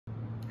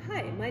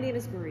Hi, my name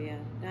is Maria,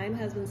 and I and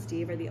husband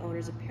Steve are the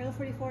owners of Parallel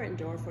 44 and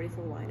Door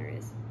 44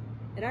 Wineries.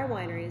 At our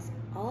wineries,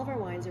 all of our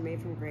wines are made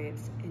from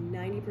grapes, and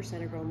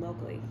 90% are grown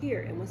locally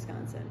here in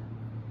Wisconsin.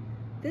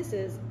 This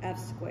is F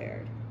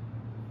squared.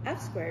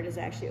 F squared is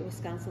actually a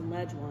Wisconsin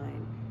ledge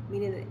wine,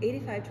 meaning that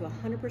 85 to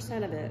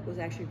 100% of it was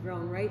actually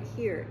grown right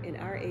here in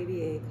our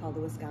AVA called the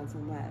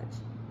Wisconsin ledge.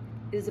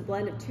 It is a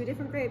blend of two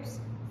different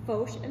grapes,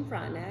 Foch and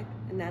Frontenac,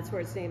 and that's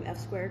where its name F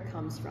squared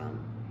comes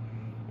from.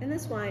 And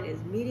this wine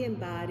is medium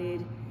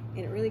bodied,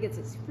 and it really gets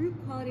its fruit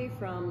quality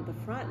from the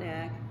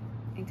Frontenac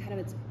and kind of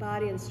its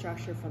body and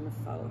structure from the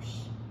Foch.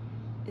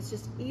 It's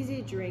just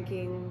easy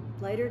drinking,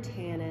 lighter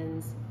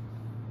tannins,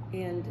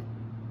 and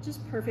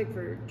just perfect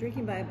for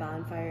drinking by a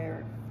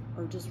bonfire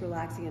or just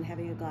relaxing and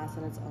having a glass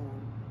on its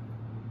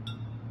own.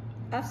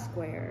 F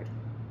squared.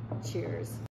 Cheers.